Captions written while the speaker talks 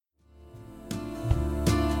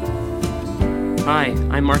Hi,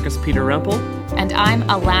 I'm Marcus Peter Rempel. And I'm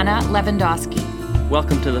Alana Lewandowski.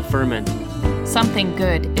 Welcome to The Ferment. Something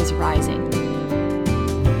good is rising.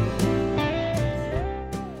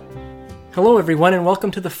 Hello everyone and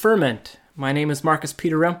welcome to The Ferment. My name is Marcus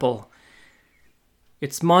Peter Rempel.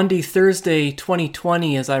 It's Maundy Thursday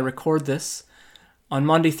 2020 as I record this. On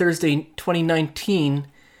Maundy Thursday 2019,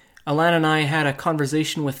 Alana and I had a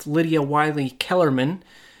conversation with Lydia Wylie-Kellerman,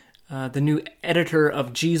 the new editor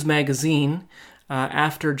of G's Magazine,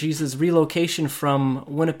 after G's relocation from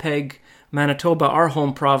Winnipeg, Manitoba, our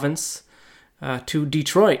home province, to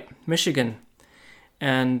Detroit, Michigan.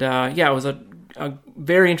 And it was a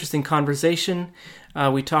very interesting conversation.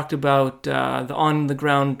 We talked about the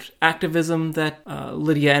on-the-ground activism that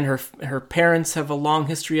Lydia and her parents have a long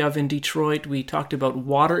history of in Detroit. We talked about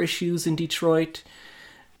water issues in Detroit.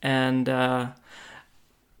 And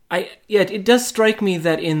it does strike me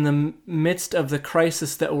that in the midst of the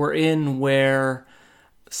crisis that we're in, where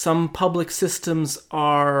some public systems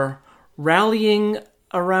are rallying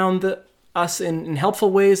around us in helpful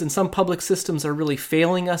ways, and some public systems are really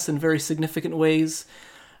failing us in very significant ways,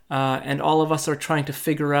 and all of us are trying to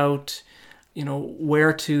figure out,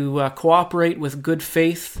 where to cooperate with good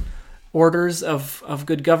faith orders of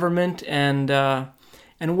good government, and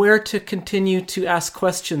where to continue to ask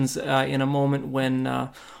questions in a moment when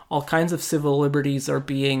all kinds of civil liberties are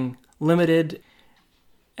being limited,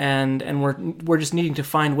 and we're just needing to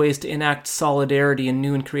find ways to enact solidarity in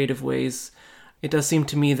new and creative ways. It does seem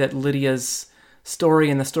to me that Lydia's story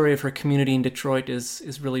and the story of her community in Detroit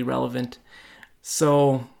is really relevant.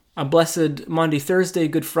 So a blessed Maundy Thursday,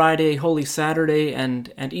 Good Friday, Holy Saturday,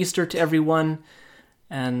 and Easter to everyone.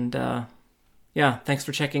 And thanks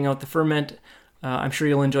for checking out The Ferment. I'm sure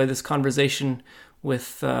you'll enjoy this conversation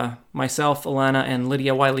with myself, Alana, and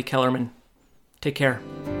Lydia Wylie-Kellerman. Take care.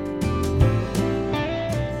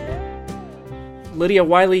 Lydia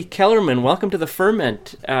Wylie-Kellerman, welcome to The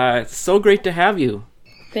Ferment. It's so great to have you.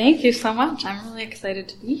 Thank you so much. I'm really excited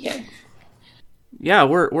to be here. Yeah,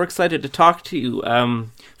 we're excited to talk to you.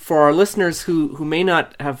 For our listeners who may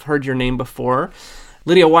not have heard your name before,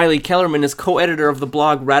 Lydia Wylie-Kellerman is co-editor of the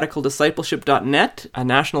blog RadicalDiscipleship.net, a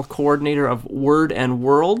national coordinator of Word and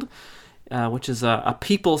World, which is a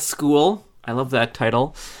people's school. I love that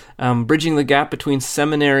title. Bridging the gap between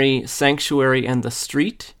seminary, sanctuary, and the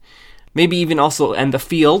street. Maybe even also and the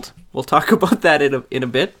field. We'll talk about that in a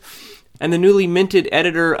bit. And the newly minted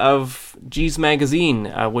editor of G's Magazine,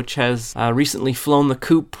 which has recently flown the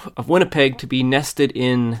coop of Winnipeg to be nested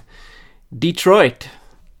in Detroit.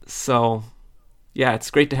 So, yeah,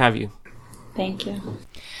 it's great to have you. Thank you.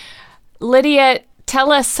 Lydia,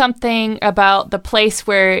 tell us something about the place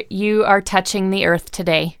where you are touching the earth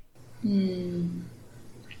today.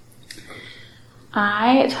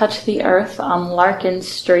 I touch the earth on Larkin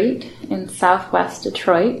Street in southwest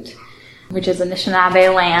Detroit, which is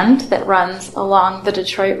Anishinaabe land that runs along the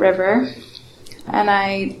Detroit River. And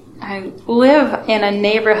I live in a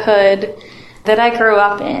neighborhood that I grew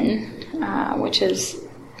up in, which is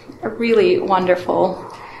a really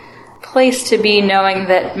wonderful place to be, knowing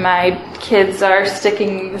that my kids are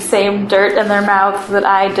sticking the same dirt in their mouths that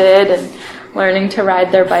I did and learning to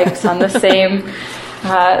ride their bikes on the same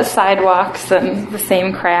sidewalks and the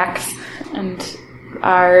same cracks. And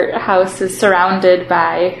our house is surrounded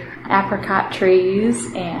by apricot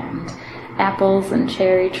trees and apples and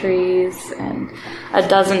cherry trees and a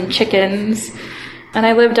dozen chickens. And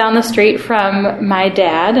I live down the street from my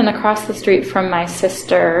dad and across the street from my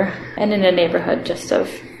sister, and in a neighborhood just of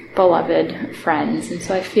beloved friends. And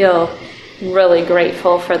so I feel really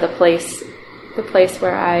grateful for the place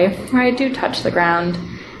where I do touch the ground,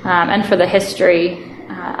 and for the history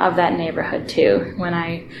of that neighborhood too. When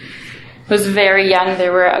I was very young,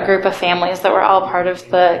 there were a group of families that were all part of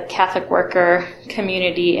the Catholic worker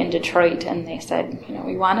community in Detroit, and they said,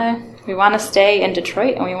 we want to stay in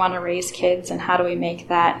Detroit and we want to raise kids, and how do we make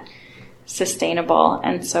that sustainable?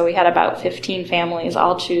 And so we had about 15 families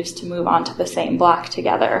all choose to move onto the same block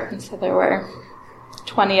together, and so there were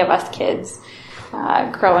 20 of us kids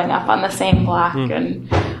growing up on the same block and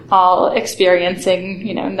all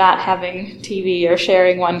experiencing, not having TV or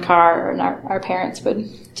sharing one car, and our parents would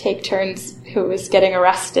take turns who was getting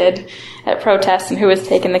arrested at protests and who was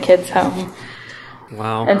taking the kids home.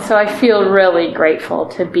 Wow. And so I feel really grateful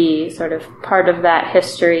to be sort of part of that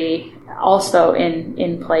history also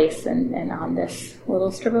in place and on this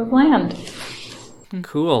little strip of land.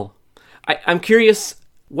 Cool. I'm curious,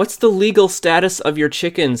 what's the legal status of your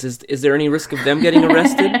chickens? Is there any risk of them getting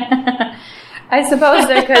arrested? I suppose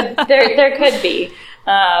there could be.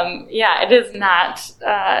 It is not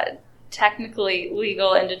technically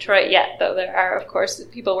legal in Detroit yet, though there are, of course,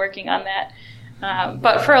 people working on that.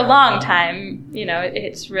 But for a long time,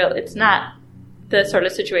 it's not the sort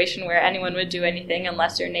of situation where anyone would do anything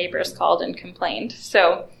unless your neighbors called and complained.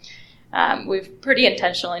 So we've pretty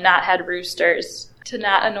intentionally not had roosters to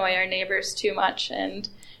not annoy our neighbors too much, and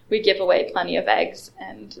we give away plenty of eggs,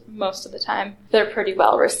 and most of the time they're pretty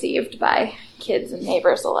well received by kids and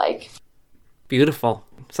neighbors alike. Beautiful.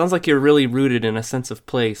 Sounds like you're really rooted in a sense of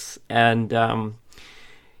place. And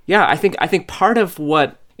I think part of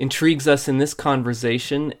what intrigues us in this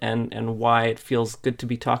conversation and why it feels good to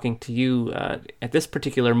be talking to you at this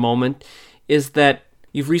particular moment is that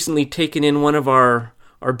you've recently taken in one of our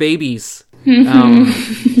babies.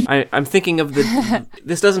 I'm thinking of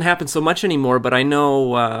this doesn't happen so much anymore, but I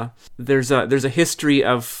know there's a history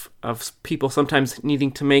of people sometimes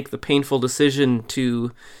needing to make the painful decision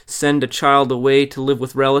to send a child away to live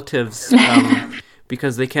with relatives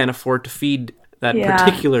because they can't afford to feed that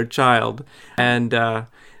particular child. And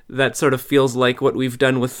that sort of feels like what we've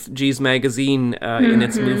done with G's Magazine in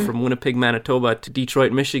its move from Winnipeg, Manitoba to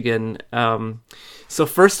Detroit, Michigan. So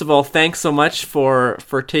first of all, thanks so much for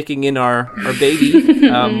taking in our baby.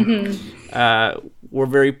 We're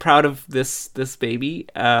very proud of this baby.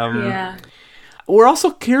 We're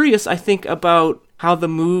also curious, I think, about how the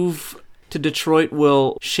move to Detroit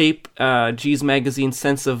will shape G's Magazine's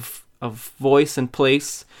sense of voice and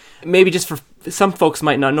place. Maybe just for some folks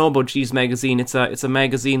might not know about G's Magazine. It's a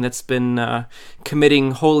magazine that's been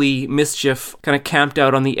committing holy mischief, kind of camped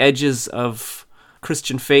out on the edges of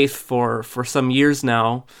Christian faith for some years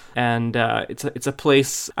now, and it's a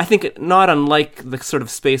place, I think, not unlike the sort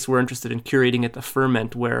of space we're interested in curating at the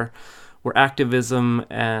Ferment, where activism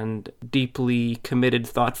and deeply committed,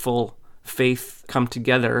 thoughtful faith come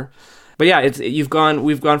together. But yeah,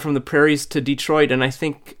 we've gone from the prairies to Detroit, and I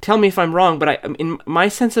think, tell me if I'm wrong, but in my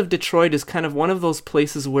sense of Detroit is kind of one of those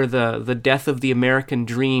places where the death of the American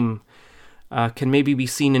dream can maybe be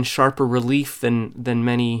seen in sharper relief than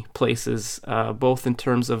many places, both in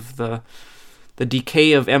terms of the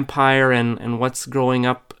decay of empire and what's growing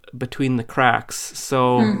up between the cracks.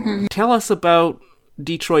 So tell us about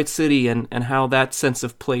Detroit City and how that sense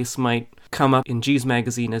of place might come up in G's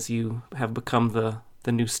Magazine as you have become the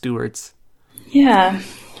new stewards. Yeah.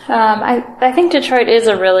 I think Detroit is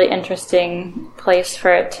a really interesting place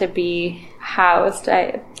for it to be housed.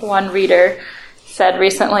 One reader said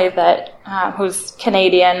recently that who's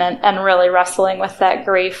Canadian and really wrestling with that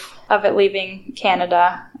grief of it leaving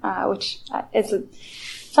Canada, which is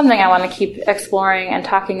something I want to keep exploring and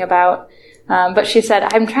talking about. But she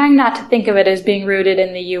said, I'm trying not to think of it as being rooted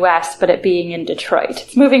in the U.S., but it being in Detroit.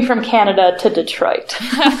 It's moving from Canada to Detroit.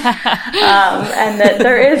 And that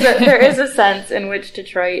there is a sense in which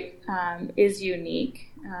Detroit is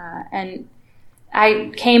unique. And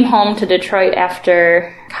I came home to Detroit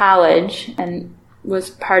after college and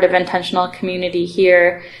was part of intentional community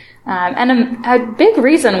here. And a big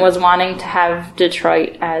reason was wanting to have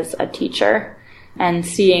Detroit as a teacher and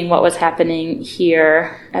seeing what was happening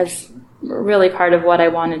here as really part of what I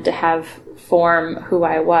wanted to have form who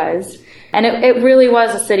I was. And it really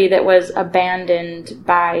was a city that was abandoned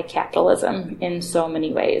by capitalism in so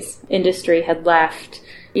many ways. Industry had left,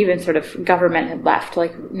 even sort of government had left,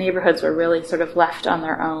 like neighborhoods were really sort of left on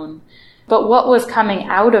their own. But what was coming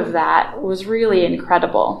out of that was really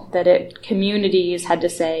incredible, that communities had to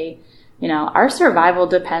say, our survival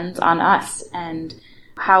depends on us and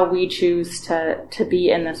how we choose to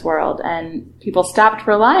be in this world. And people stopped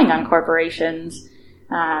relying on corporations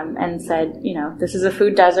and said, this is a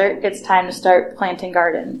food desert. It's time to start planting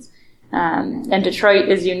gardens. And Detroit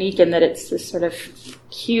is unique in that it's this sort of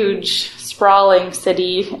huge, sprawling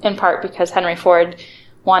city, in part because Henry Ford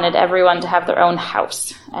wanted everyone to have their own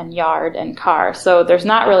house and yard and car. So there's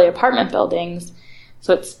not really apartment buildings.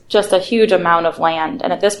 So it's just a huge amount of land.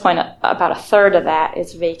 And at this point, about a third of that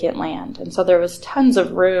is vacant land. And so there was tons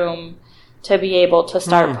of room to be able to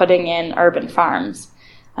start putting in urban farms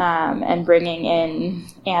and bringing in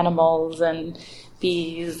animals and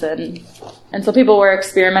bees. And so people were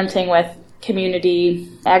experimenting with community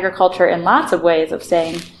agriculture in lots of ways of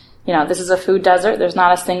saying, this is a food desert. There's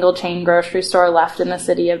not a single chain grocery store left in the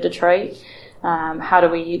city of Detroit. How do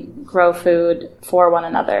we grow food for one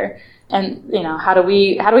another? And, how do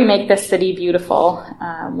we make this city beautiful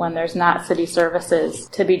when there's not city services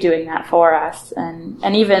to be doing that for us?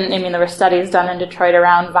 And even, there were studies done in Detroit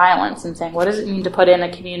around violence and saying, what does it mean to put in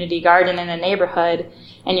a community garden in a neighborhood?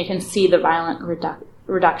 And you can see the violent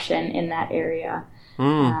reduction in that area.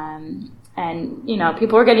 And,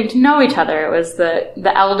 people were getting to know each other. It was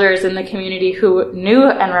the elders in the community who knew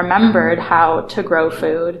and remembered how to grow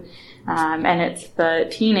food. And it's the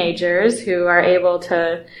teenagers who are able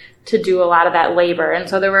to do a lot of that labor. And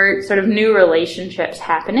so there were sort of new relationships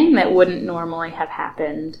happening that wouldn't normally have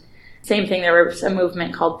happened. Same thing, there was a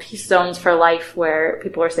movement called Peace Zones for Life where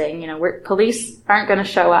people were saying, police aren't going to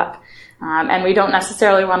show up. And we don't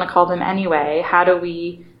necessarily want to call them anyway. How do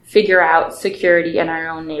we figure out security in our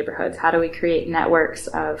own neighborhoods? How do we create networks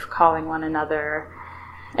of calling one another?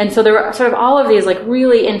 And so there were sort of all of these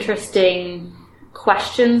really interesting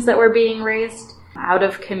questions that were being raised out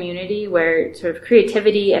of community where sort of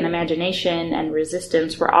creativity and imagination and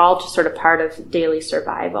resistance were all just sort of part of daily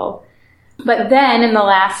survival. But then in the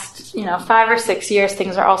last, 5 or 6 years,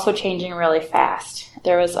 things are also changing really fast.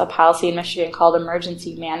 There was a policy in Michigan called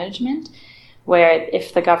emergency management, where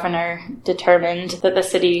if the governor determined that the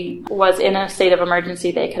city was in a state of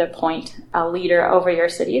emergency, they could appoint a leader over your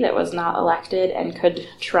city that was not elected and could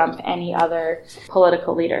trump any other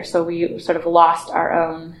political leader. So we sort of lost our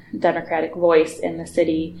own democratic voice in the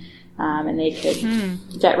city, and they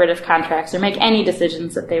could get rid of contracts or make any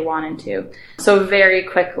decisions that they wanted to. So very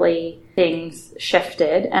quickly, things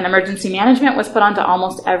shifted, and emergency management was put onto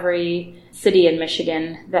almost every city in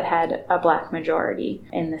Michigan that had a Black majority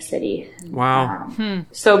in the city. Wow.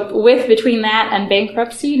 So between that and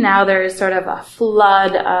bankruptcy, now there's sort of a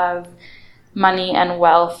flood of money and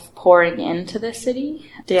wealth pouring into the city.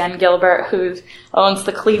 Dan Gilbert, who owns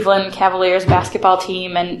the Cleveland Cavaliers basketball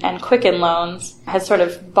team and Quicken Loans, has sort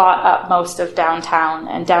of bought up most of downtown,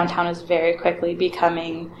 and downtown is very quickly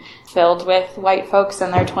becoming filled with white folks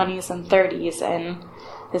in their 20s and 30s. And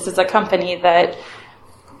this is a company that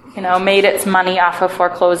made its money off of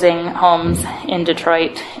foreclosing homes in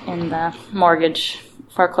Detroit in the mortgage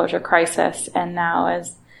foreclosure crisis, and now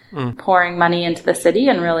is pouring money into the city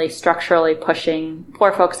and really structurally pushing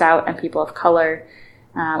poor folks out and people of color.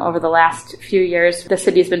 Over the last few years, the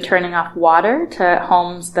city's been turning off water to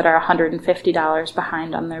homes that are $150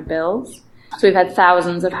 behind on their bills. So we've had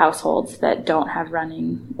thousands of households that don't have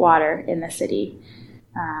running water in the city.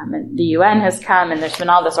 And the UN has come, and there's been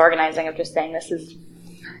all this organizing of just saying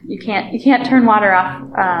you can't turn water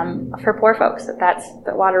off for poor folks. That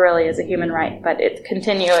water really is a human right, but it's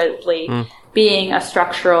continually being a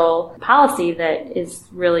structural policy that is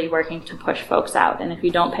really working to push folks out. And if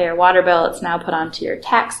you don't pay your water bill, it's now put onto your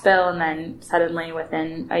tax bill, and then suddenly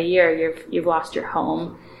within a year you've lost your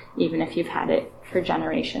home, even if you've had it for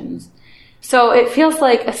generations. So it feels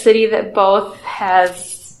like a city that both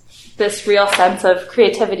has this real sense of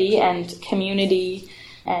creativity and community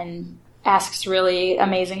and asks really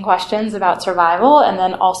amazing questions about survival, and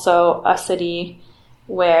then also a city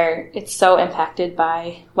where it's so impacted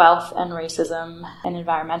by wealth and racism and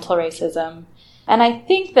environmental racism. And I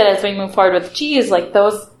think that as we move forward with G's,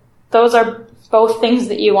 those are both things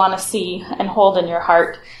that you want to see and hold in your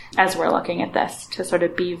heart as we're looking at this, to sort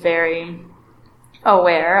of be very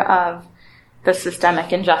aware of the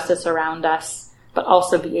systemic injustice around us, but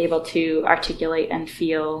also be able to articulate and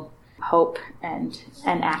feel hope and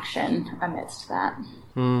action amidst that.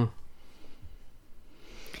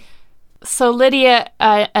 So Lydia,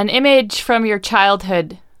 an image from your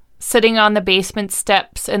childhood, sitting on the basement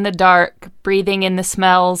steps in the dark, breathing in the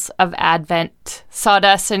smells of Advent,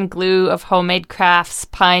 sawdust and glue of homemade crafts,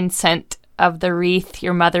 pine scent of the wreath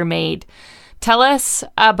your mother made. Tell us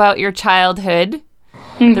about your childhood,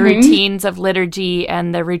 the routines of liturgy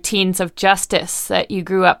and the routines of justice that you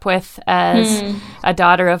grew up with as a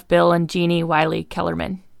daughter of Bill and Jeannie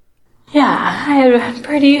Wylie-Kellerman. Yeah, I had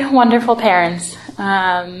pretty wonderful parents.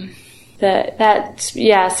 That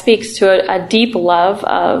speaks to a deep love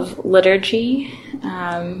of liturgy.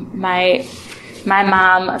 My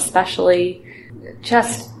mom especially,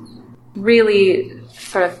 just really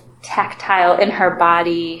sort of tactile in her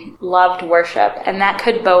body, loved worship, and that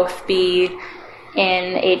could both be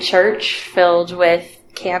in a church filled with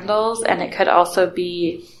candles, and it could also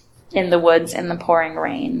be in the woods in the pouring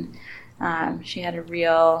rain. She had a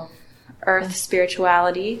real earth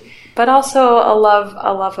spirituality, but also a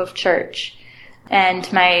love of church.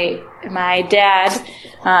 And my dad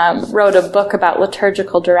wrote a book about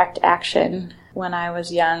liturgical direct action when I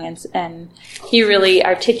was young, and he really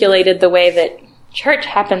articulated the way that church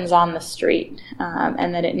happens on the street,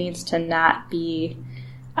 and that it needs to not be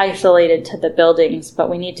isolated to the buildings, but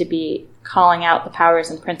we need to be calling out the powers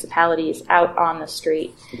and principalities out on the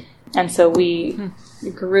street. And so we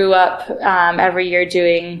grew up every year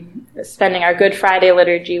spending our Good Friday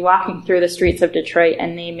liturgy, walking through the streets of Detroit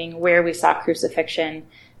and naming where we saw crucifixion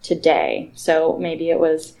today. So maybe it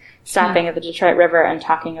was stopping at the Detroit River and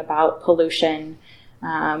talking about pollution,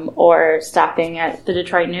 or stopping at the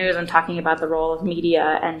Detroit News and talking about the role of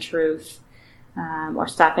media and truth. or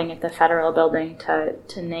stopping at the federal building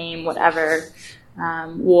to name whatever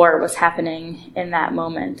war was happening in that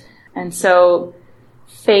moment. And so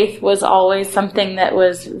faith was always something that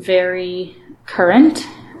was very current,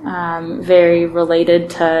 very related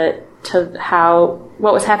to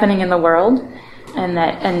what was happening in the world,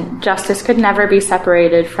 and justice could never be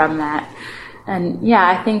separated from that. And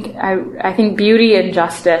yeah, I think beauty and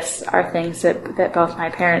justice are things that both my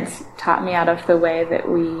parents taught me out of the way that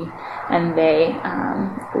we and they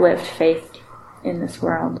lived faith in this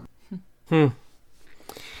world.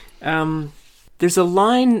 There's a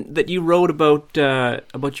line that you wrote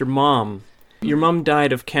about your mom. Your mom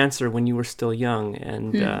died of cancer when you were still young,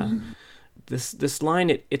 and this line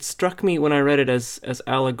it struck me when I read it as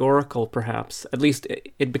allegorical, perhaps. At least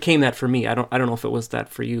it became that for me. I don't know if it was that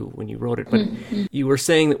for you when you wrote it, but you were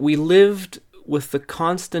saying that we lived with the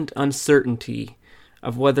constant uncertainty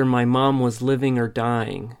of whether my mom was living or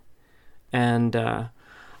dying. And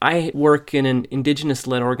I work in an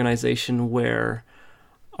Indigenous-led organization where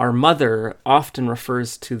our mother often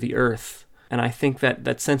refers to the earth. And I think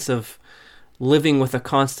that sense of living with a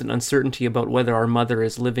constant uncertainty about whether our mother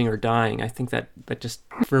is living or dying, I think that just,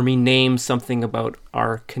 for me, names something about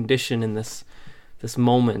our condition in this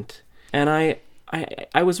moment. And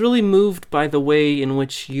I was really moved by the way in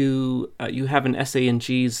which you have an essay in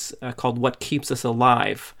G's called "What Keeps Us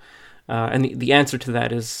Alive," and the answer to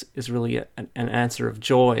that is really an answer of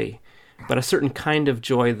joy, but a certain kind of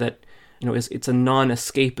joy that it's a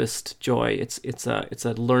non-escapist joy. It's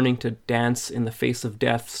a learning to dance in the face of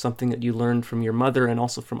death, something that you learned from your mother and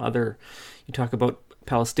also from other. You talk about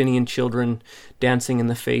Palestinian children dancing in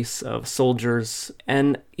the face of soldiers,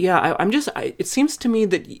 and yeah, it seems to me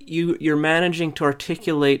that you're managing to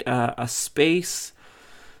articulate a space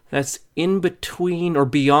that's in between, or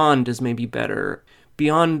beyond is maybe better,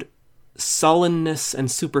 beyond sullenness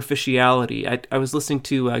and superficiality. I was listening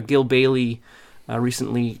to Gil Bailey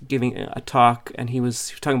recently giving a talk, and he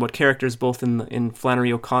was talking about characters both in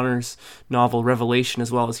Flannery O'Connor's novel Revelation,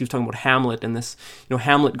 as well as he was talking about Hamlet, and this,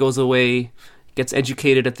 Hamlet goes away, gets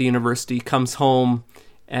educated at the university, comes home,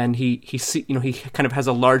 and he kind of has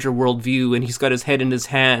a larger worldview, and he's got his head in his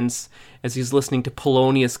hands as he's listening to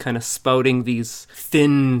Polonius kind of spouting these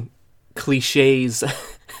thin cliches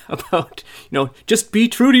about, just be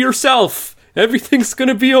true to yourself. Everything's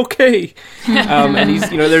gonna be okay. And he's,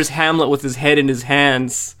 there's Hamlet with his head in his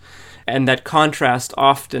hands, and that contrast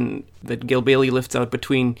often that Gil Bailey lifts out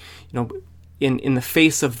between, in the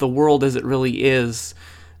face of the world as it really is,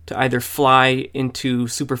 to either fly into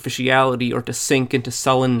superficiality or to sink into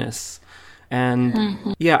sullenness.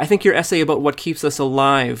 And yeah, I think your essay about what keeps us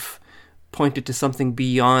alive pointed to something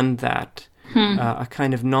beyond that, a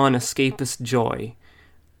kind of non-escapist joy.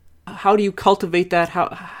 How do you cultivate that?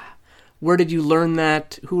 Where did you learn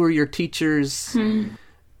that? Who are your teachers?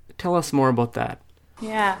 Tell us more about that.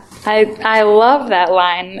 Yeah, I love that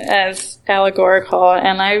line as allegorical,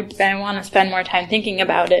 and I want to spend more time thinking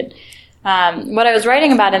about it. What I was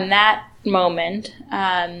writing about in that moment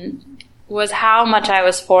was how much I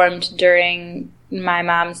was formed during my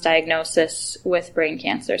mom's diagnosis with brain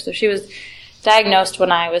cancer. So she was diagnosed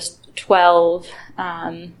when I was 12,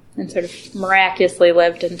 and sort of miraculously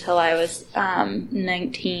lived until I was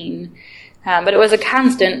 19. But it was a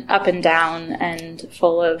constant up and down and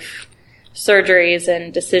full of surgeries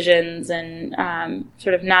and decisions and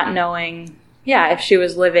sort of not knowing, if she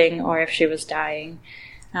was living or if she was dying.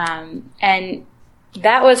 And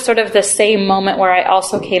that was sort of the same moment where I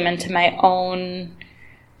also came into my own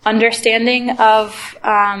understanding of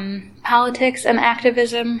politics and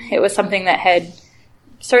activism. It was something that had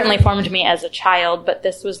certainly formed me as a child, but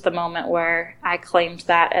this was the moment where I claimed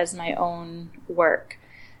that as my own work.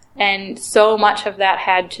 And so much of that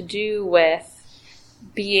had to do with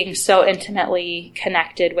being so intimately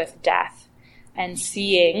connected with death and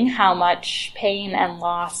seeing how much pain and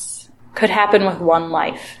loss could happen with one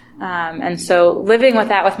life. And so living with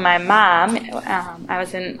that with my mom, I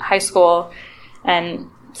was in high school, and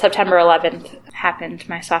September 11th happened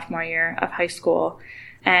my sophomore year of high school,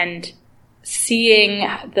 and seeing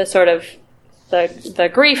the sort of the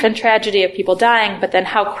grief and tragedy of people dying, but then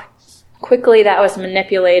how quickly that was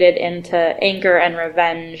manipulated into anger and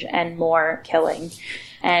revenge and more killing.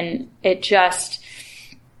 And it just,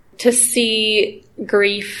 to see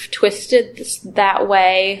grief twisted that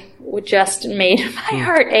way just made my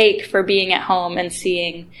heart ache for being at home and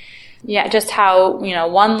seeing, just how,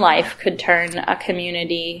 one life could turn a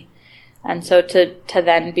community. And so to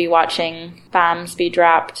then be watching bombs be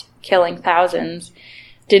dropped, killing thousands,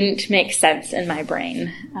 didn't make sense in my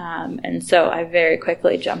brain. And so I very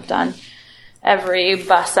quickly jumped on every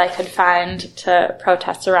bus I could find to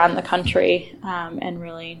protest around the country, and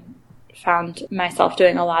really found myself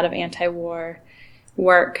doing a lot of anti-war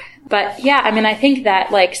work. But yeah, I mean, I think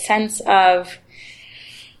that like sense of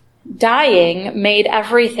dying made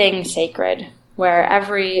everything sacred, where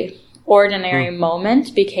every ordinary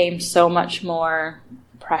moment became so much more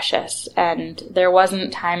precious, and there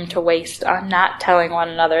wasn't time to waste on not telling one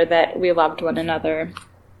another that we loved one another,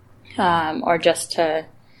 or just to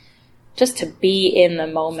be in the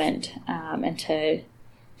moment, and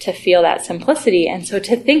to feel that simplicity. And so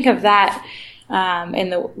to think of that in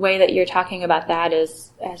the way that you're talking about that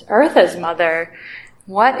as Earth mother,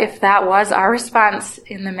 what if that was our response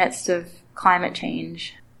in the midst of climate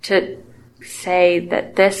change? To say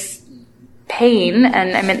that this pain,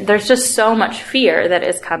 and I mean, there's just so much fear that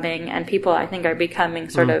is coming, and people, I think, are becoming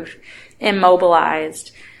sort of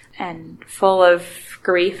immobilized and full of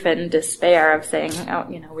grief and despair of saying, oh,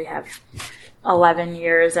 we have 11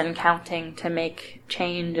 years and counting to make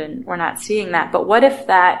change, and we're not seeing that. But what if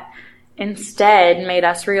that instead made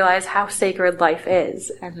us realize how sacred life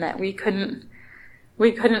is, and that we couldn't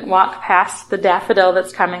walk past the daffodil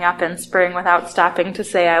that's coming up in spring without stopping to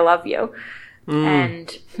say, I love you.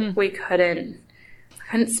 And we couldn't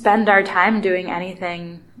spend our time doing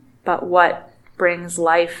anything but what brings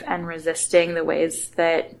life, and resisting the ways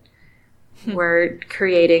that we're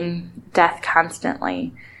creating death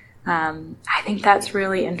constantly. I think that's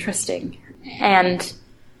really interesting. And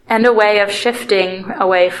a way of shifting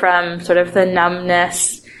away from sort of the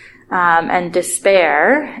numbness and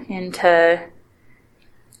despair into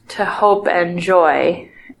hope and joy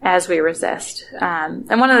as we resist.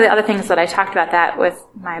 And one of the other things that I talked about that with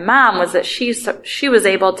my mom was that she was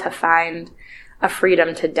able to find a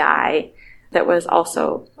freedom to die that was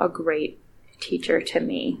also a great teacher to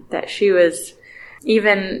me. That she was,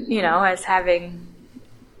 even, as having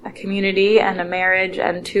a community and a marriage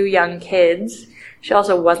and 2 young kids, she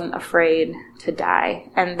also wasn't afraid to die.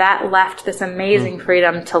 And that left this amazing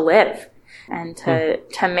freedom to live, and to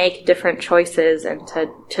make different choices, and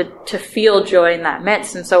to feel joy in that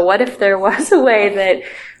midst. And so what if there was a way that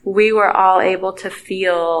we were all able to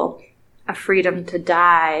feel a freedom to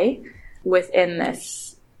die within this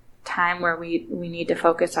time where we need to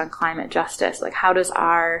focus on climate justice? Like, how does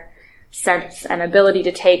our sense and ability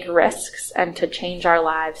to take risks and to change our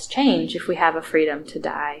lives change if we have a freedom to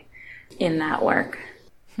die in that work?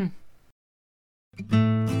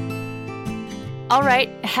 All right,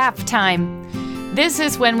 halftime. This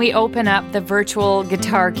is when we open up the virtual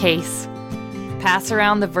guitar case. Pass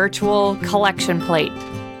around the virtual collection plate.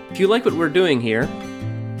 If you like what we're doing here,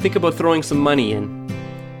 think about throwing some money in.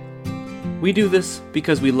 We do this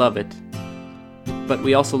because we love it, but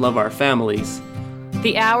we also love our families.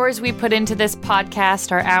 The hours we put into this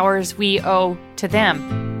podcast are hours we owe to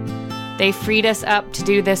them. They freed us up to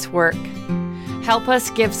do this work. Help us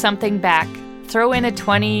give something back. Throw in a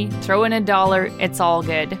 20, throw in $1, it's all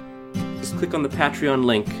good. Just click on the Patreon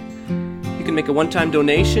link. You can make a one-time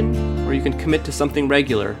donation, or you can commit to something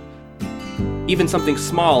regular. Even something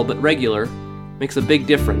small but regular makes a big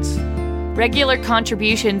difference. Regular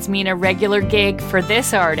contributions mean a regular gig for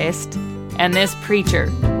this artist and this preacher.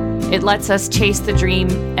 It lets us chase the dream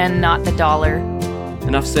and not the dollar.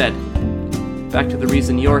 Enough said. Back to the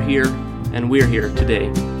reason you're here and we're here today.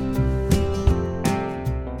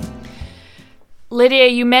 Lydia,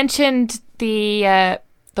 you mentioned the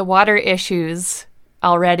water issues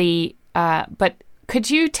already, but could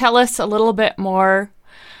you tell us a little bit more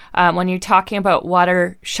when you're talking about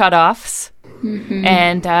water shutoffs,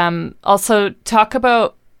 and also talk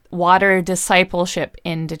about water discipleship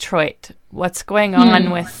in Detroit? What's going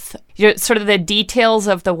on with sort of the details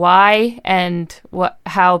of the why and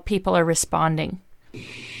how people are responding?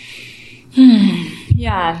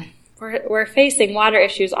 Yeah, we're facing water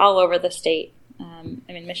issues all over the state.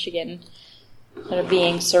 Michigan, sort of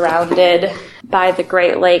being surrounded by the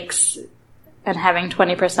Great Lakes and having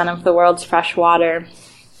 20% of the world's fresh water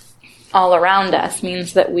all around us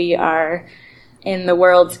means that we are in the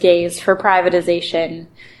world's gaze for privatization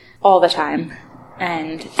all the time.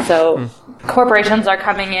 And so corporations are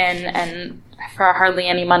coming in and for hardly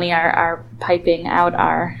any money are piping out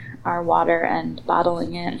our water and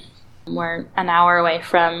bottling it. We're an hour away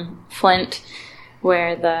from Flint,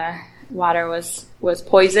 where the water was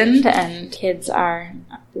poisoned, and kids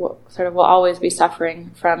will always be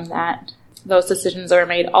suffering from that. Those decisions were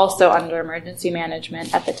made also under emergency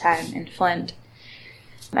management at the time in Flint.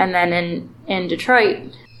 And then in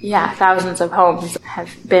Detroit, thousands of homes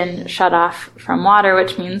have been shut off from water,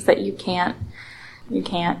 which means that you can't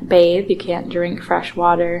bathe, you can't drink fresh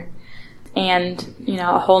water. And,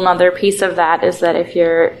 a whole nother piece of that is that if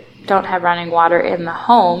you're don't have running water in the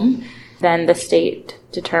home, then the state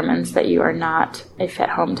determines that you are not a fit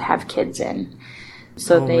home to have kids in.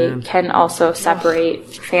 So can also separate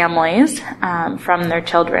families from their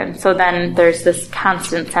children. So then there's this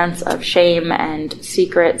constant sense of shame and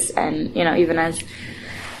secrets. And, even as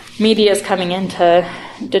media is coming into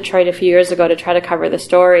Detroit a few years ago to try to cover the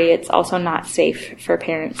story, it's also not safe for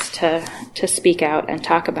parents to speak out and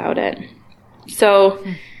talk about it. So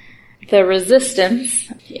the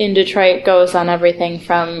resistance in Detroit goes on everything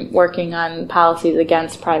from working on policies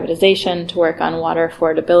against privatization to work on water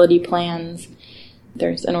affordability plans.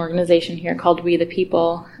 There's an organization here called We the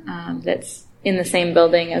People that's in the same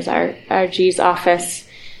building as our G's office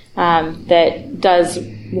that does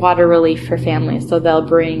water relief for families. So they'll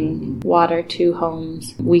bring water to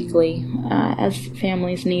homes weekly as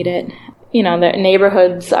families need it. The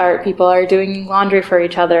neighborhoods people are doing laundry for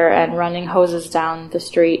each other and running hoses down the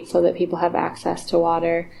street so that people have access to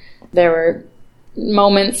water. There were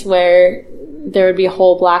moments where there would be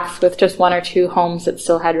whole blocks with just one or two homes that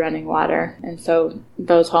still had running water. And so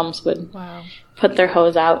those homes would put their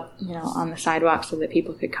hose out, on the sidewalk so that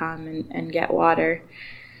people could come and get water.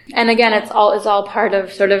 And again, it's all part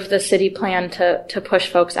of sort of the city plan to push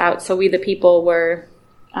folks out. So We the People were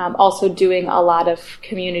also doing a lot of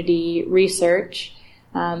community research,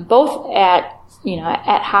 both at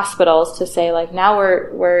hospitals to say, like, now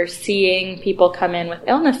we're seeing people come in with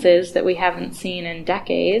illnesses that we haven't seen in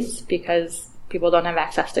decades because people don't have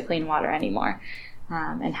access to clean water anymore.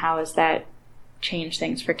 And how has that changed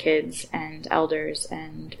things for kids and elders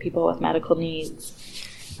and people with medical needs?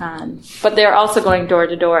 But they're also going door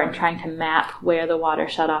to door and trying to map where the water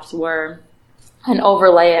shutoffs were and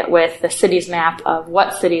overlay it with the city's map of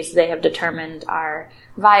what cities they have determined are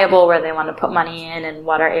viable, where they want to put money in, and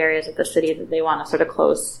what are areas of the city that they want to sort of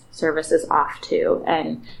close services off to.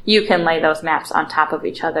 And you can lay those maps on top of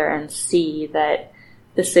each other and see that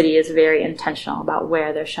the city is very intentional about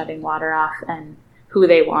where they're shutting water off and who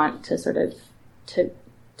they want to sort of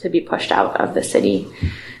to be pushed out of the city.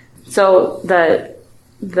 So the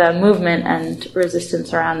movement and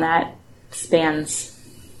resistance around that spans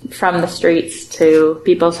from the streets to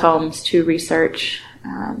people's homes to research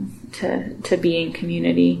to being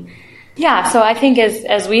community. Yeah, so I think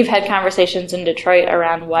as we've had conversations in Detroit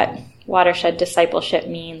around what watershed discipleship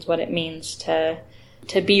means, what it means to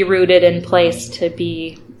be rooted in place, to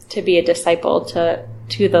be a disciple to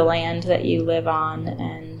the land that you live on,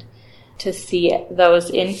 and to see those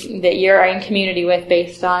that you're in community with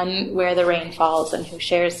based on where the rain falls and who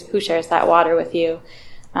shares that water with you.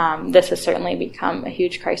 This has certainly become a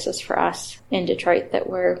huge crisis for us in Detroit that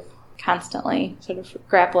we're constantly sort of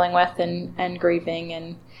grappling with and grieving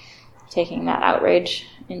and taking that outrage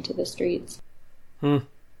into the streets.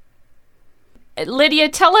 Lydia,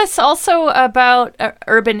 tell us also about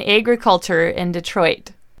urban agriculture in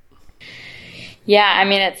Detroit. Yeah, I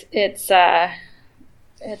mean, it's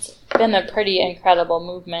been a pretty incredible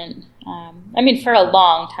movement. For a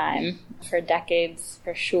long time, for decades,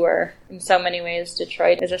 for sure. In so many ways,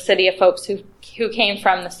 Detroit is a city of folks who came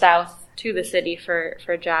from the South to the city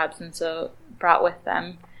for jobs, and so brought with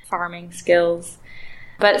them farming skills.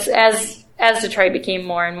 But as Detroit became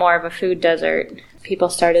more and more of a food desert, people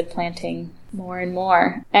started planting more and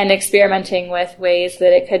more and experimenting with ways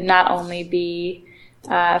that it could not only be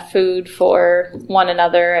food for one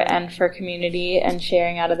another and for community and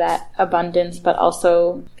sharing out of that abundance, but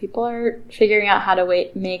also people are figuring out how to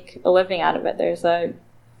make a living out of it. There's a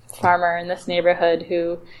farmer in this neighborhood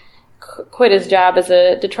who quit his job as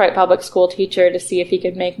a Detroit public school teacher to see if he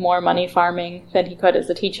could make more money farming than he could as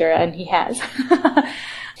a teacher, and he has.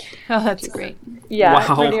 Oh, that's great. Yeah,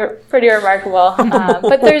 wow. pretty remarkable.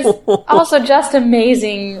 But there's also just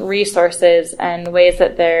amazing resources and ways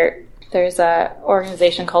that there's a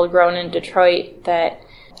organization called Grown in Detroit that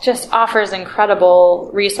just offers incredible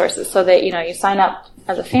resources so that, you sign up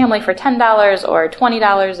as a family for $10 or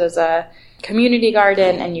 $20 as a community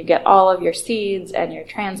garden, and you get all of your seeds and your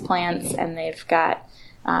transplants, and they've got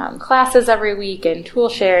classes every week and tool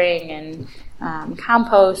sharing and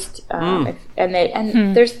compost,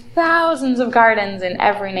 and there's thousands of gardens in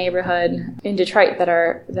every neighborhood in Detroit that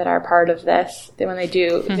are part of this. When they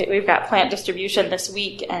do, we've got plant distribution this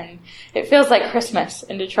week, and it feels like Christmas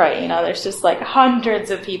in Detroit. There's just like hundreds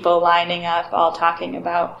of people lining up, all talking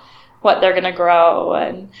about what they're going to grow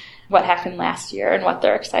and what happened last year and what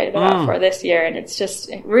they're excited about for this year. And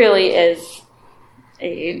it really is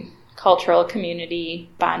a cultural community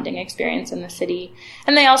bonding experience in the city.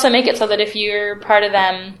 And they also make it so that if you're part of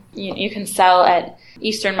them, you can sell at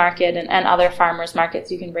Eastern Market and other farmers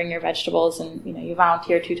markets. You can bring your vegetables, and you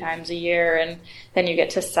volunteer 2 times a year, and then you get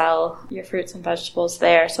to sell your fruits and vegetables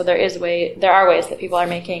there. So there are ways that people are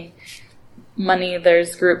making money.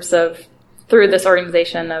 There's groups through this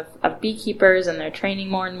organization of beekeepers, and they're training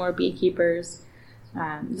more and more beekeepers.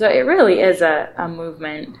 So it really is a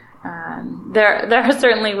movement. There are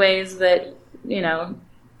certainly ways that,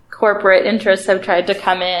 corporate interests have tried to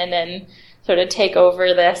come in and sort of take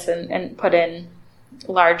over this and put in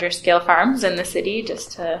larger scale farms in the city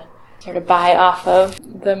just to sort of buy off of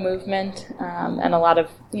the movement. And a lot of,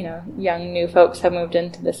 young new folks have moved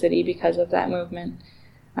into the city because of that movement.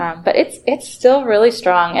 But it's still really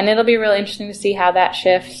strong, and it'll be really interesting to see how that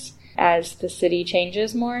shifts as the city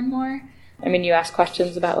changes more and more. I mean, you ask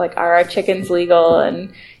questions about, are our chickens legal?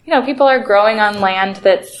 And, people are growing on land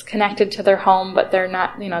that's connected to their home, but they're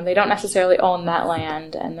not, they don't necessarily own that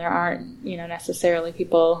land. And there aren't, necessarily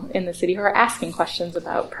people in the city who are asking questions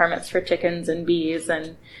about permits for chickens and bees.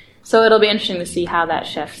 And so it'll be interesting to see how that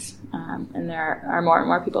shifts. And there are more and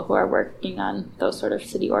more people who are working on those sort of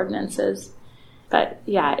city ordinances. But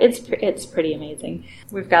yeah, it's pretty amazing.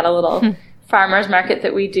 We've got a little farmers market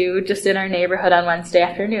that we do just in our neighborhood on Wednesday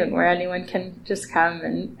afternoon, where anyone can just come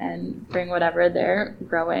and bring whatever they're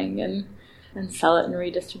growing and sell it and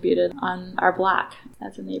redistribute it on our block.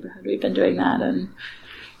 As a neighborhood, we've been doing that, and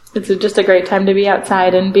it's just a great time to be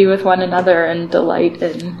outside and be with one another and delight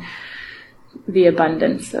in the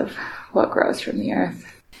abundance of what grows from the earth.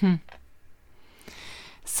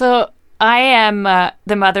 So I am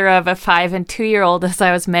the mother of a 5 and 2-year-old, as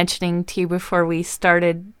I was mentioning to you before we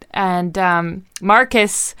started. And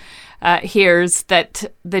Marcus hears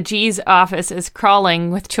that the G's office is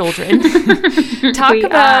crawling with children.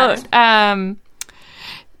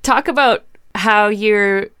 Talk about how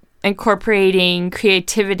you're incorporating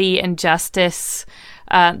creativity and justice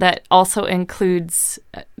that also includes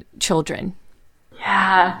children.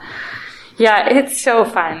 Yeah, it's so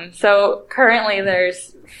fun. So currently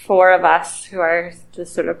there's 4 of us who are the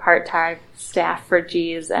sort of part-time staff for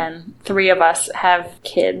G's, and 3 of us have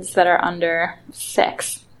kids that are under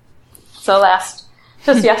 6. So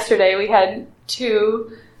just yesterday, we had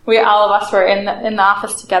 2. All of us were in the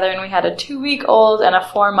office together, and we had a 2-week-old and a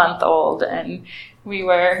 4-month-old, and we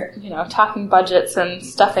were, talking budgets and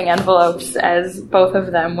stuffing envelopes as both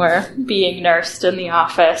of them were being nursed in the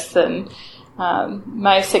office. And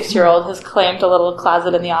my 6-year-old has claimed a little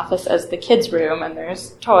closet in the office as the kids' room, and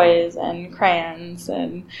there's toys and crayons,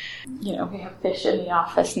 and we have fish in the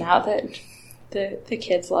office now that the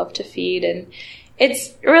kids love to feed. And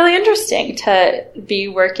it's really interesting to be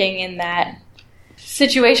working in that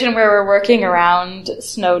situation where we're working around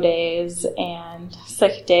snow days and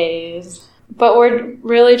sick days, but we're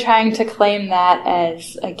really trying to claim that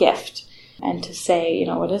as a gift and to say,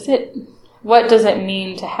 what does it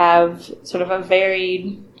mean to have sort of a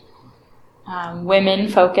varied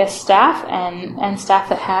women-focused staff and staff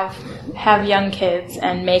that have young kids,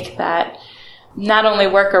 and make that not only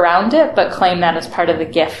work around it, but claim that as part of the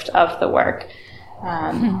gift of the work.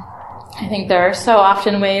 I think there are so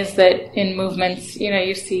often ways that in movements,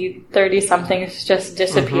 you see 30-somethings just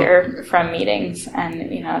disappear from meetings, and,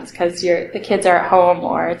 it's because the kids are at home,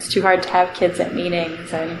 or it's too hard to have kids at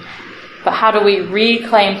meetings. But how do we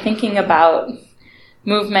reclaim thinking about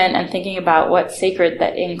movement and thinking about what's sacred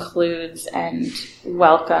that includes and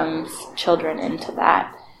welcomes children into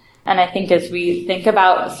that? And I think as we think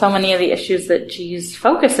about so many of the issues that G's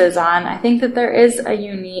focuses on, I think that there is a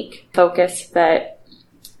unique focus that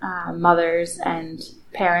mothers and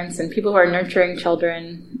parents and people who are nurturing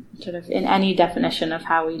children, sort of in any definition of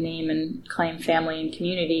how we name and claim family and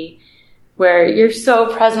community, where you're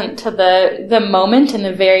so present to the moment and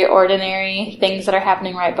the very ordinary things that are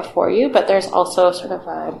happening right before you, but there's also sort of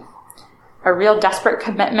a real desperate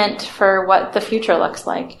commitment for what the future looks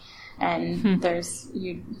like. And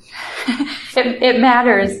it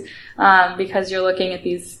matters because you're looking at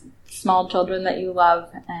these small children that you love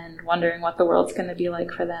and wondering what the world's going to be like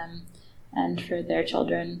for them and for their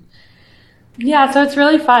children. Yeah, so it's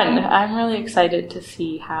really fun. I'm really excited to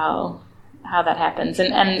see how that happens.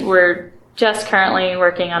 And we're just currently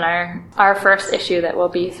working on our first issue that will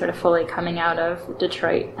be sort of fully coming out of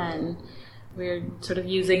Detroit, and we're sort of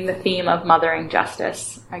using the theme of mothering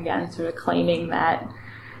justice, again, sort of claiming that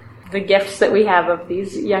the gifts that we have of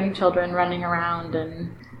these young children running around,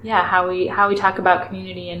 and how we talk about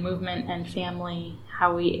community and movement and family,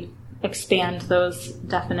 how we expand those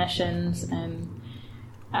definitions, and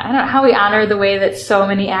I don't know, how we honor the way that so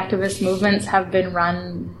many activist movements have been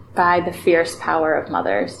run by the fierce power of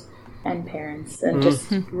mothers. and parents, and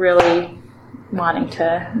just really wanting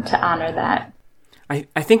to honor that. I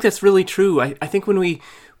think that's really true. I think when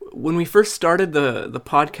we first started the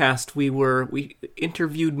podcast, we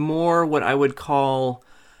interviewed more what I would call,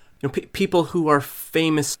 people who are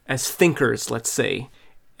famous as thinkers, let's say,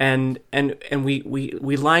 and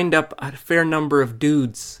we lined up a fair number of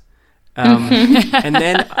dudes. And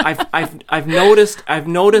then I've noticed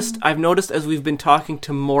as we've been talking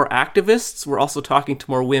to more activists, we're also talking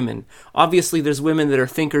to more women. Obviously, there's women that are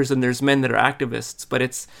thinkers and there's men that are activists, but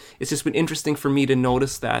it's just been interesting for me to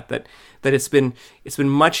notice that it's been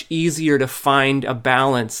much easier to find a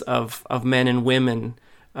balance of men and women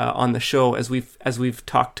on the show as we've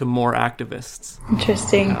talked to more activists.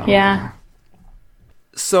 Interesting, yeah.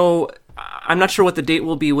 So I'm not sure what the date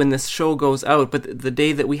will be when this show goes out, but the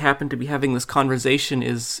day that we happen to be having this conversation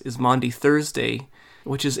is Maundy Thursday,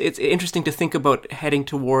 which is, it's interesting to think about heading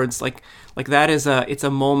towards like that it's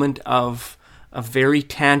a moment of a very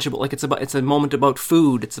tangible, like it's a moment about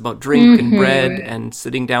food, it's about drink and bread and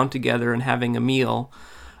sitting down together and having a meal.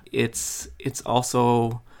 It's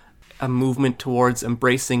also a movement towards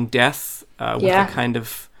embracing death with a kind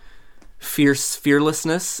of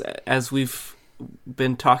fearlessness, as we've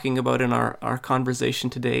been talking about in our conversation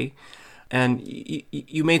today. And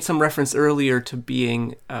you made some reference earlier to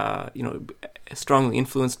being strongly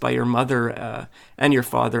influenced by your mother and your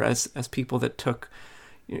father as people that took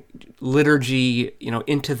liturgy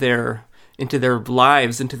into their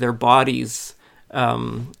lives, into their bodies,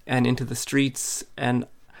 and into the streets. And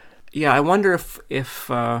I wonder if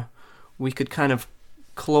we could kind of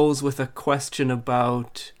close with a question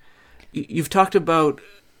about, you've talked about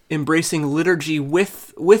embracing liturgy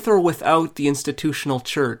with or without the institutional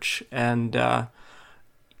church, and I'm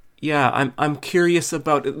curious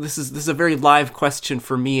about, this is a very live question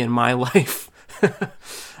for me in my life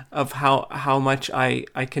of how much I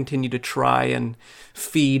continue to try and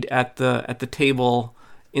feed at the table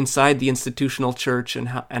inside the institutional church, and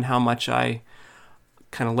how much I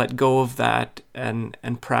kind of let go of that and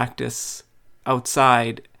practice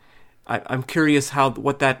outside. I'm curious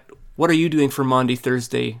what are you doing for Maundy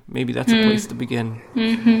Thursday? Maybe that's a place to begin.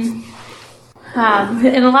 In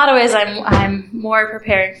a lot of ways, I'm more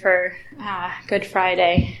preparing for Good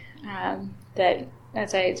Friday. That,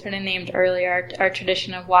 as I sort of named earlier, our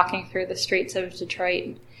tradition of walking through the streets of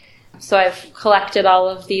Detroit. So I've collected all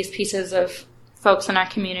of these pieces of folks in our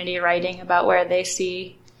community writing about where they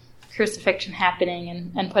see crucifixion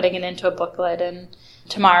happening and putting it into a booklet. And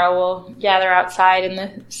tomorrow we'll gather outside in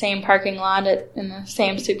the same parking lot in the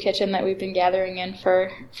same soup kitchen that we've been gathering in for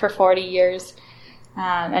 40 years,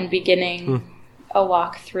 and beginning a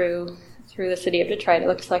walk through the city of Detroit. It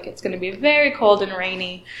looks like it's going to be very cold and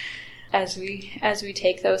rainy as we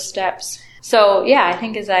take those steps. So I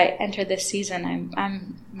think as I enter this season,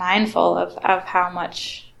 I'm mindful of how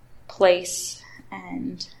much place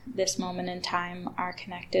and this moment in time are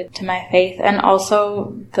connected to my faith, and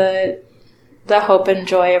also the hope and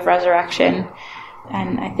joy of resurrection.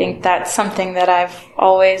 And I think that's something that I've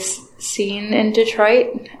always seen in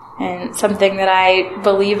Detroit, and something that I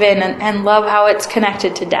believe in and love how it's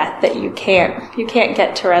connected to death, that you can't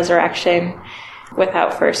get to resurrection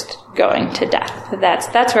without first going to death.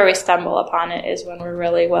 That's where we stumble upon it, is when we're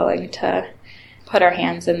really willing to put our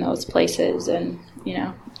hands in those places and,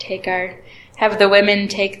 have the women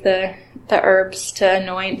take the herbs to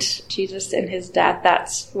anoint Jesus in his death.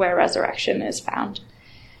 That's where resurrection is found.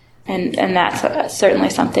 And that's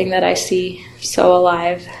certainly something that I see so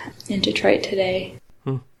alive in Detroit today.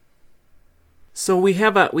 So we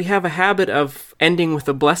have a habit of ending with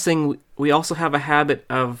a blessing. We also have a habit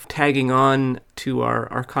of tagging on to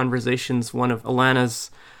our conversations one of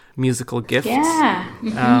Alana's musical gifts.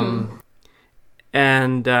 Yeah.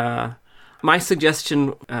 And my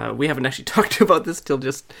suggestion, we haven't actually talked about this till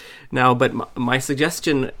just now, but my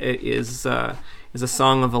suggestion is a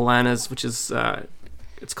song of Alana's, which is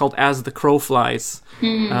it's called "As the Crow Flies,"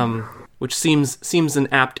 which seems an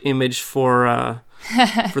apt image for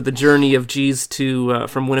the journey of Jeez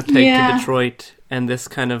from Winnipeg to Detroit, and this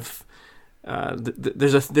kind of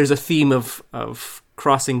there's a theme of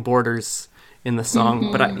crossing borders in the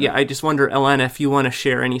song. But I just wonder, Alana, if you want to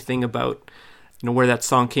share anything about where that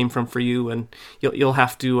song came from for you, and you'll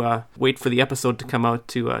have to wait for the episode to come out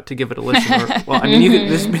to give it a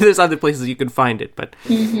listen. There's other places you can find it, but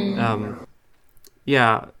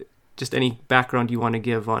just any background you want to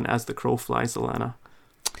give on "As the Crow Flies," Alana.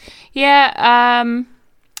 Yeah,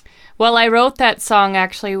 well, I wrote that song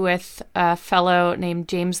actually with a fellow named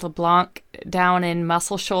James LeBlanc down in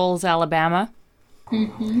Muscle Shoals, Alabama.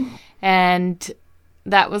 And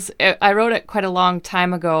I wrote it quite a long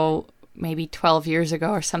time ago, maybe 12 years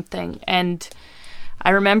ago or something. And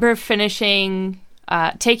I remember finishing,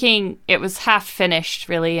 it was half finished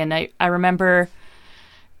really. And I remember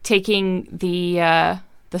taking the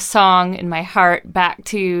song in my heart back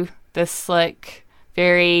to this like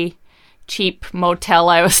very cheap motel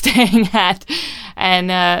I was staying at,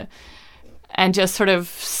 and just sort of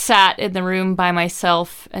sat in the room by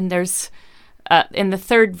myself. And there's in the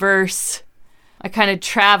third verse, I kind of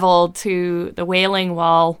traveled to the Wailing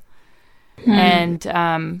Wall, and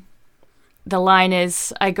the line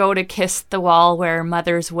is, "I go to kiss the wall where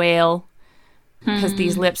mothers wail, because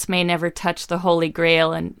these lips may never touch the Holy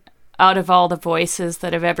Grail, and out of all the voices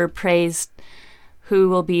that have ever praised, who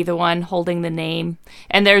will be the one holding the name?"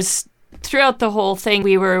 And there's, throughout the whole thing,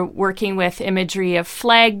 we were working with imagery of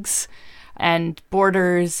flags and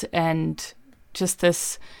borders and just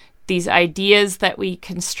these ideas that we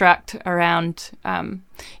construct around,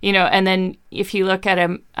 and then if you look at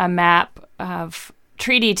a map of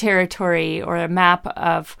treaty territory or a map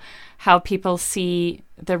of how people see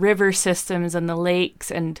the river systems and the lakes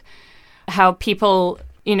and how people,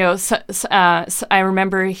 I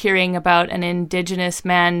remember hearing about an Indigenous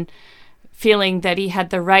man feeling that he had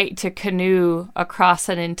the right to canoe across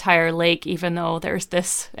an entire lake, even though there's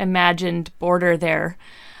this imagined border there.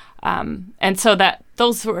 And so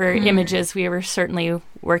those were images we were certainly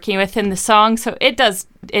working with in the song. So it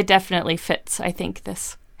definitely fits, I think,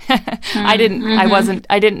 this. I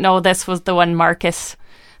didn't know this was the one Marcus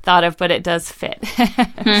thought of, but it does fit.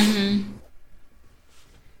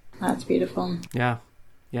 That's beautiful. Yeah,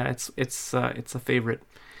 it's a favorite.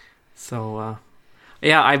 So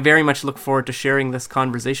I very much look forward to sharing this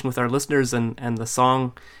conversation with our listeners and the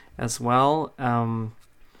song as well.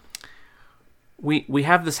 We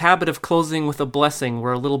have this habit of closing with a blessing.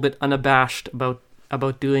 We're a little bit unabashed about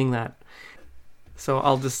doing that. So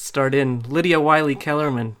I'll just start in. Lydia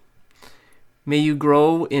Wylie-Kellerman, may you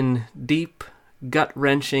grow in deep,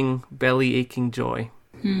 gut-wrenching, belly-aching joy.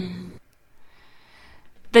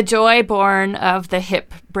 The joy born of the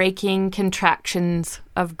hip-breaking contractions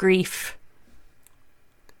of grief.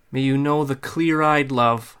 May you know the clear-eyed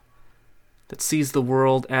love that sees the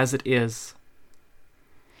world as it is.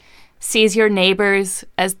 Sees your neighbors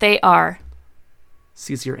as they are.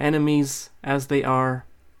 Sees your enemies as they are.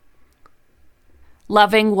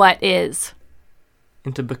 Loving what is.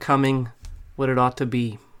 Into becoming what it ought to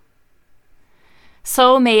be.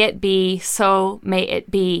 So may it be, so may it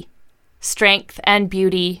be. Strength and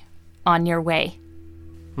beauty on your way.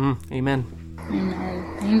 Amen.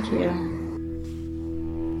 Amen. Thank you.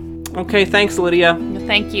 Okay, thanks, Lydia.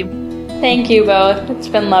 Thank you. Thank you both. It's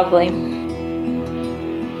been lovely.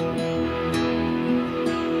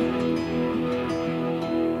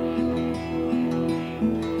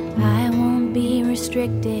 I won't be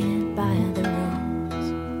restricted by the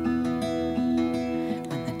rules.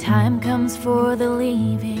 When the time comes for the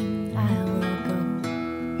leaving, I will go.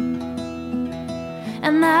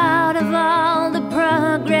 And out of all the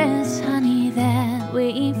progress, honey, that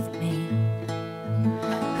we've made,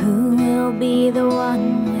 who will be the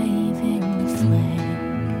one waving the flag?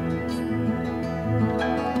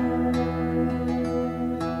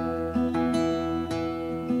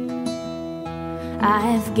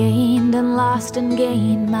 I've gained and lost and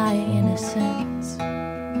gained my innocence,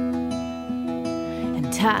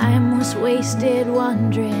 and time was wasted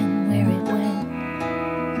wondering where it went.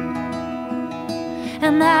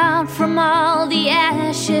 And out from all the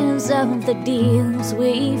ashes of the deals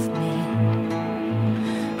we've made,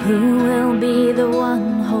 who will be the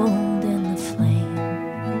one holding the flame?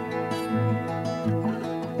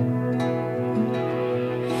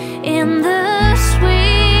 In the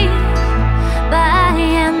sweet by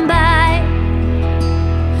and by,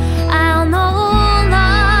 I'll no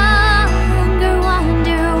longer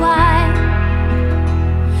wonder why.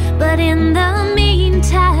 But in the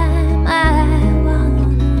meantime, I wanna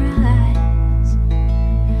rise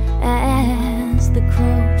as the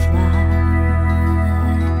crow flies,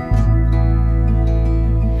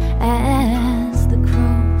 as the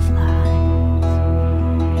crow flies.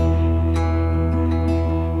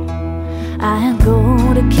 I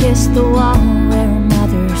go to kiss the wall where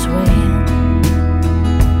mothers wail,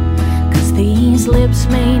 'cause these lips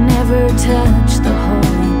may never touch the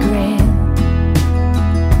Holy Grail.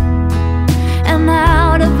 And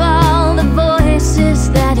out of all the voices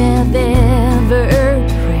that have ever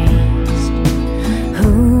praised,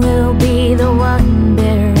 who will be the one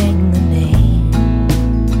bearing the name?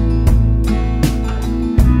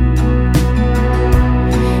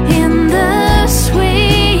 In the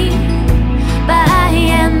sweet by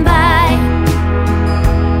and by,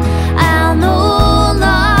 I'll no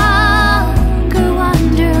longer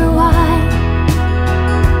wonder why.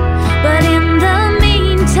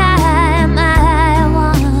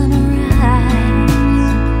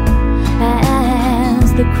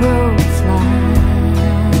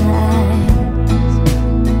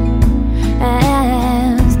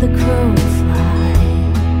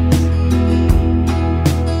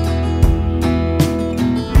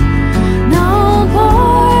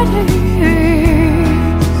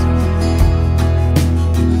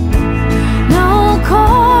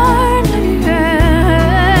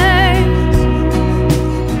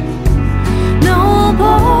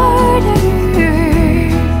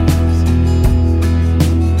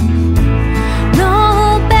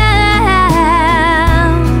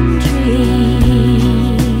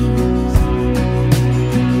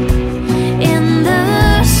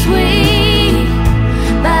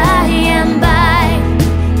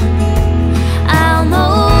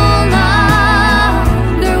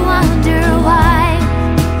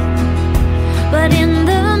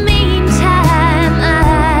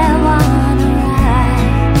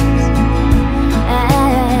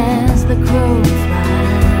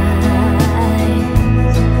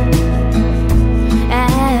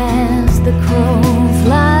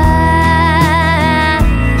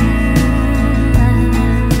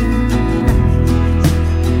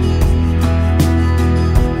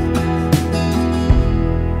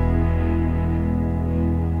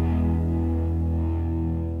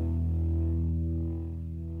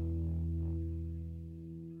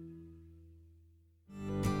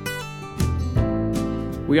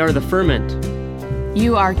 We are the ferment.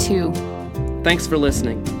 You are too. Thanks for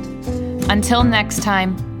listening. Until next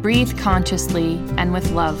time, breathe consciously and with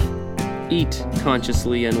love. Eat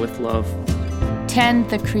consciously and with love. Tend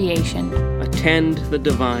the creation. Attend the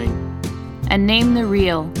divine. And name the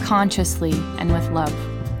real consciously and with love.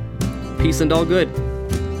 Peace and all good.